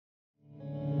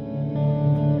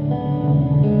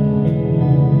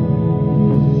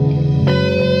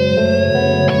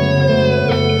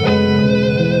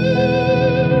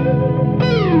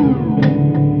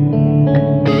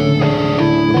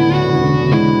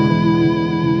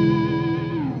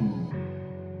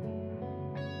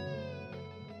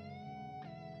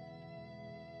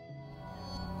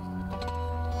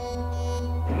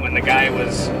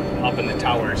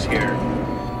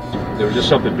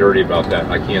something dirty about that.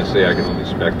 I can't say. I can only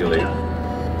speculate. You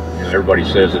know, everybody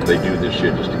says that they do this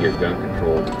shit just to get gun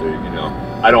control. But you know,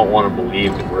 I don't want to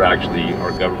believe that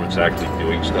our government's actually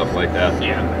doing stuff like that.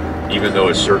 Yeah. Even though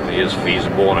it certainly is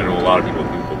feasible, and I know a lot of people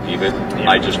do believe it. Yeah.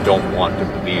 I just don't want to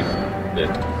believe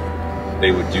that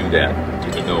they would do that.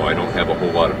 Even though I don't have a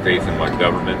whole lot of faith in my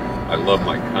government, I love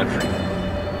my country,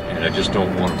 and I just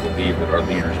don't want to believe that our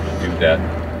leaders would do that,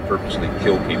 purposely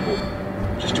kill people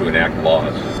just to enact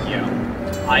laws. Yeah.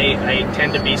 I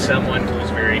tend to be someone who is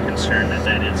very concerned that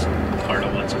that is part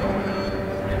of what's going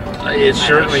on. It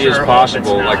certainly is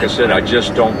possible. Like I said, I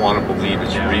just don't want to believe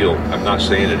it's real. I'm not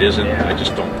saying it isn't. I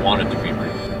just don't want it to be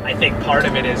real. I think part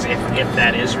of it is if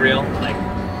that is real, like,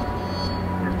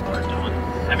 we're done.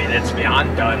 I mean, it's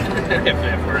beyond done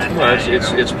if we're at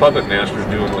that. It's puppet masters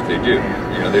doing what they do.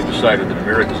 You know, they've decided that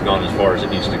America's gone as far as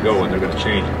it needs to go, and they're going to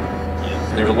change it.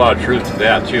 There's a lot of truth to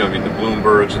that too. I mean, the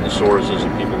Bloombergs and the Soroses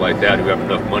and people like that who have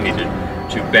enough money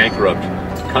to bankrupt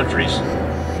countries,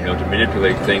 you know, to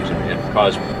manipulate things and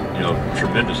cause, you know,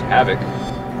 tremendous havoc.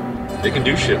 They can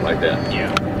do shit like that.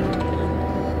 Yeah.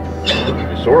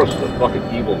 Soros is a fucking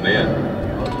evil man.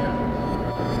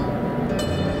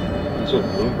 He's a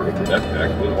Bloomberg for that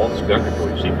fact. With all this gun control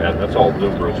you see, Pat, that's all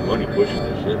Bloomberg's money pushing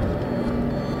this shit.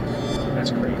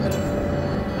 That's crazy.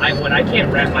 What I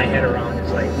can't wrap my head around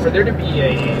is, like, for there to be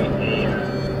a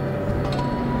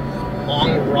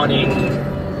long-running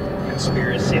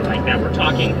conspiracy like that, we're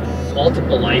talking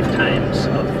multiple lifetimes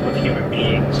of human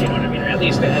beings, you know what I mean? Or at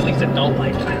least adult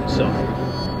lifetimes. So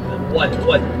what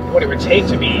it would take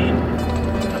to be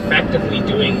effectively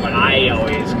doing what I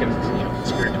always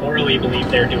conspiratorially believe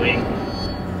they're doing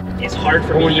is hard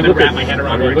for me to even wrap my head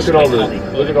around. I mean, look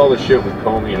at all the shit with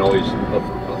Comey and all these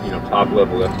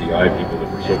top-level FBI people that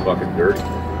were so fucking dirty.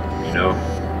 You know,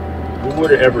 who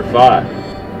would have ever thought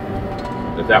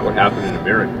that would happen in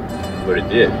America? But it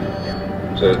did.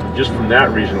 So just from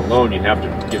that reason alone, you have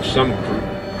to give some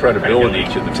credibility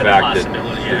to the fact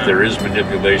that there is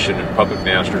manipulation and puppet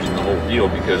masters in the whole deal.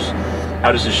 Because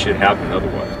how does this shit happen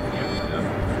otherwise? You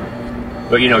know?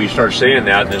 But you know, you start saying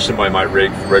that, and then somebody might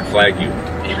red flag you.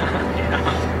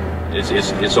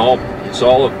 It's all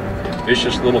a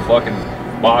vicious little fucking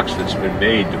box that's been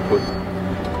made to put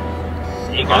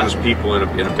honest people in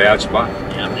a bad spot.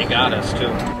 Yeah, they got us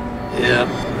too. Yeah,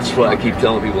 that's why I keep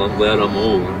telling people I'm glad I'm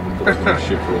old. I'm putting this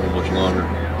shit for a whole much longer.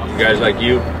 You guys like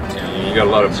you got a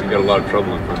lot of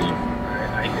trouble in front of you.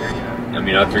 I hear you. I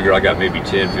mean, I figure I got maybe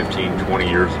 10, 15, 20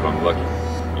 years if I'm lucky.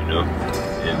 You know,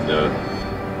 and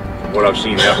from what I've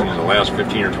seen happen in the last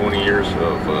 15 or 20 years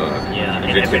of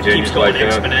and if it keeps going like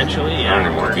exponentially, I don't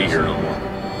even want to be here no more.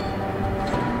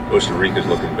 Costa Rica's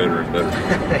looking better and better.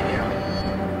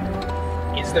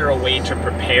 Is there a way to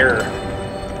prepare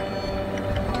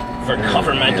for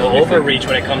governmental overreach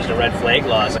when it comes to red flag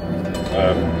laws?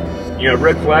 You know,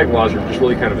 red flag laws are just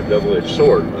really kind of a double-edged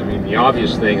sword. I mean, the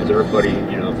obvious thing is everybody,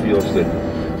 you know, feels that,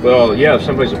 well, yeah, if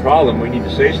somebody's a problem, we need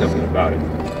to say something about it.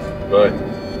 But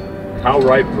how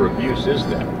ripe for abuse is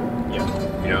that? Yeah.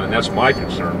 You know, and that's my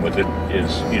concern with it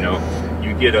is, you know,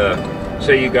 you get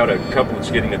say you got a couple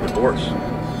that's getting a divorce.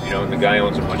 You know, and the guy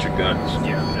owns a bunch of guns,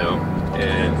 you know,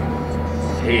 and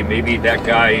hey, maybe that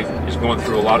guy is going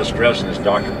through a lot of stress and his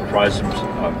doctor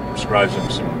prescribes him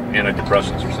some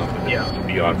antidepressants or something to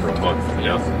be on for a month, you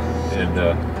know, and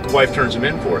the wife turns him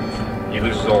in for it. He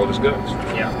loses all of his guns.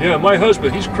 Yeah, my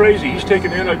husband, he's crazy. He's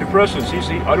taking antidepressants.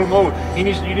 I don't know. You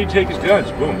need to take his guns.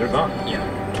 Boom, they're gone.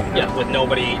 Yeah, with no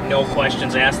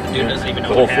questions asked. The dude doesn't even know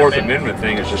the whole Fourth Amendment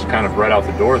thing is just kind of right out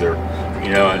the door there. You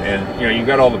know, and you know, you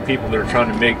got all the people that are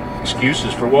trying to make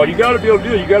excuses for, well, you got to be able to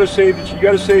do it. You got to save this. You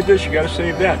got to save this. You got to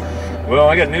save that. Well,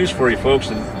 I got news for you, folks.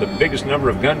 The biggest number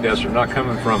of gun deaths are not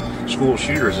coming from school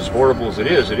shooters. As horrible as it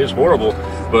is horrible.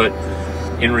 But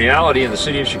in reality, in the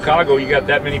city of Chicago, you got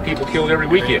that many people killed every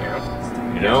weekend.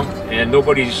 You know, and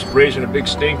nobody's raising a big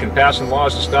stink and passing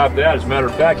laws to stop that. As a matter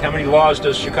of fact, how many laws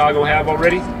does Chicago have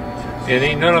already? And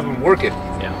ain't none of them working.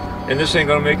 And this ain't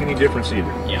gonna make any difference either.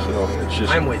 So it's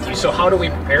just, I'm with you. So how do we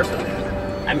prepare for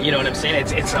that? I mean, you know what I'm saying?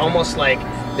 It's almost like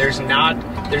there's not.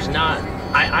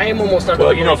 I am almost under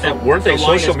well, you know, weren't they?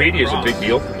 Social media is a big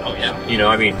deal. Oh yeah. You know,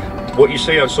 I mean, what you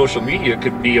say on social media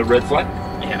could be a red flag.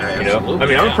 Yeah, you know, I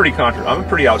mean, I'm a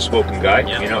pretty outspoken guy.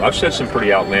 You know, I've said some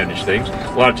pretty outlandish things.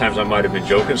 A lot of times I might have been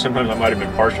joking. Sometimes I might have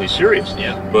been partially serious.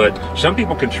 But some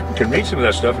people can read some of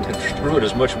that stuff and construe it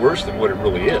as much worse than what it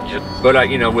really is. But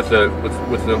you know, with the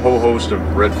whole host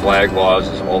of red flag laws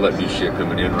and all that new shit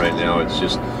coming in right now, it's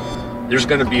just there's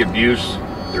going to be abuse.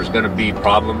 There's going to be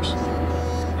problems.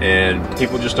 and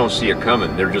people just don't see it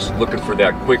coming. They're just looking for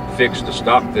that quick fix to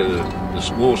stop the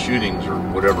school shootings or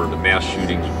whatever, the mass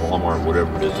shootings in Walmart,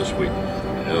 whatever it is this week.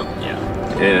 You know? Yeah.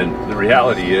 And the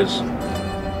reality is,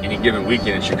 any given weekend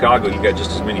in Chicago, you got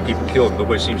just as many people killed.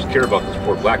 Nobody seems to care about those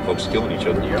poor black folks killing each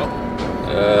other.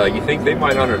 Yep. You think they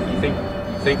might honor? You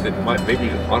think that might maybe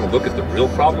want to look at the real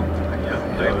problem?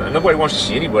 Yeah. Nobody wants to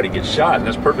see anybody get shot, and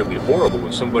that's perfectly horrible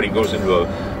when somebody goes into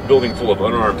a building full of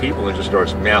unarmed people and just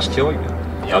starts mass killing them.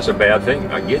 Yep. That's a bad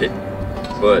thing. I get it,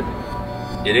 but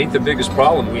it ain't the biggest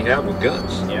problem we have with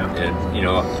guns. Yeah. And you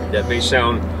know that may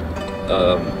sound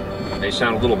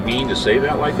a little mean to say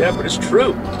that like that, but it's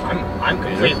true. I'm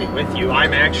completely with you.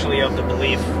 I'm actually of the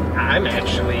belief.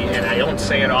 And I don't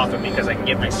say it often because I can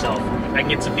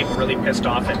get some people really pissed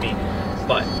off at me,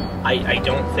 but I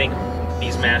don't think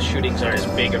these mass shootings are as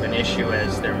big of an issue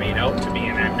as they're made out to be,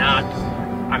 and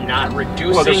I'm not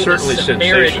reducing they're certainly the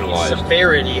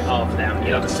severity of them.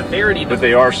 You know, the severity. But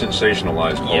they are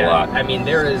sensationalized a lot. I mean,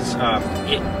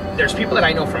 there's people that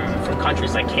I know from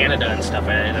countries like Canada and stuff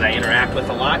that I interact with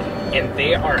a lot, and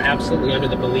they are absolutely under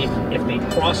the belief if they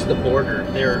cross the border,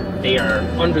 they are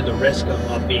under the risk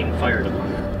of being fired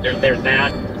upon. They're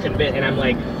that convinced, and I'm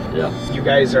like, you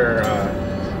guys are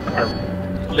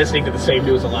listening to the same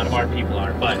news a lot of our people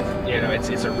are, but you know, it's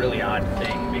a really odd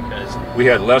thing because we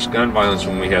had less gun violence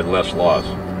when we had less laws.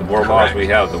 The more laws we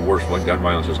have, the worse gun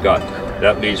violence has got.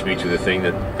 That leads me to the thing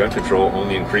that gun control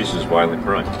only increases violent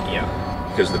crime. Yeah.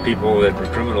 Because the people that are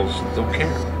criminals don't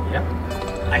care. Yeah.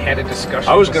 I had a discussion.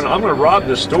 I'm gonna rob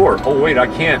this store. Oh wait, I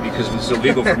can't because it's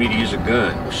illegal for me to use a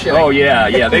gun. Oh, shit,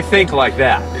 yeah, they think like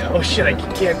that. Oh shit, I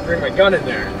can't bring my gun in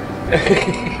there.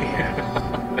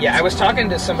 Yeah, I was talking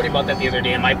to somebody about that the other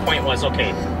day, and my point was,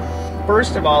 okay,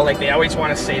 first of all, like they always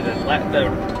want to say that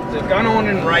the gun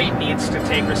owning right needs to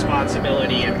take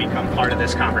responsibility and become part of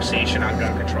this conversation on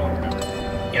gun control.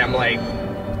 And I'm like,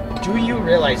 do you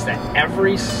realize that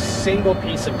every single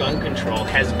piece of gun control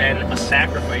has been a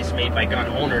sacrifice made by gun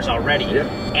owners already? Yeah.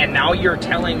 And now you're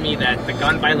telling me that the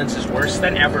gun violence is worse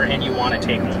than ever and you want to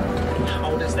take them?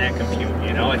 How does that compute?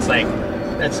 You know, it's like,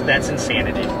 that's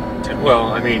insanity to me.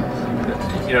 Well, I mean,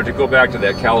 you know, to go back to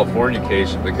that California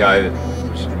case of the guy that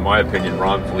was, in my opinion,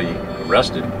 wrongfully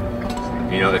arrested,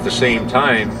 you know, at the same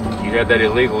time, you had that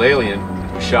illegal alien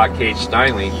who shot Kate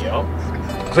Steinle. Yep.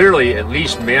 Clearly, at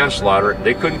least manslaughter.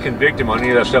 They couldn't convict him on any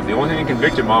of that stuff. The only thing they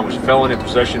convicted him on was felon in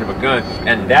possession of a gun,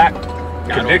 and that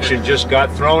conviction just got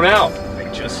thrown out.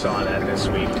 I just saw that this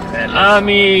week. I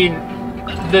mean,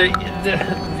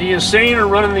 the insane are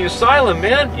running the asylum,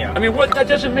 man. Yeah. I mean, that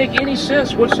doesn't make any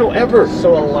sense whatsoever.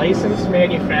 So a licensed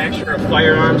manufacturer of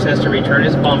firearms has to return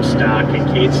his bump stock, and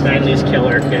Kate Steinle's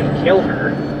killer can kill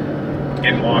her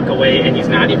and walk away, and he's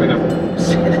not even a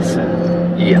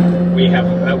citizen. Yeah.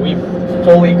 We've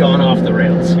fully gone off the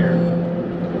rails here.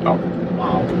 Oh.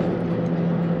 Wow.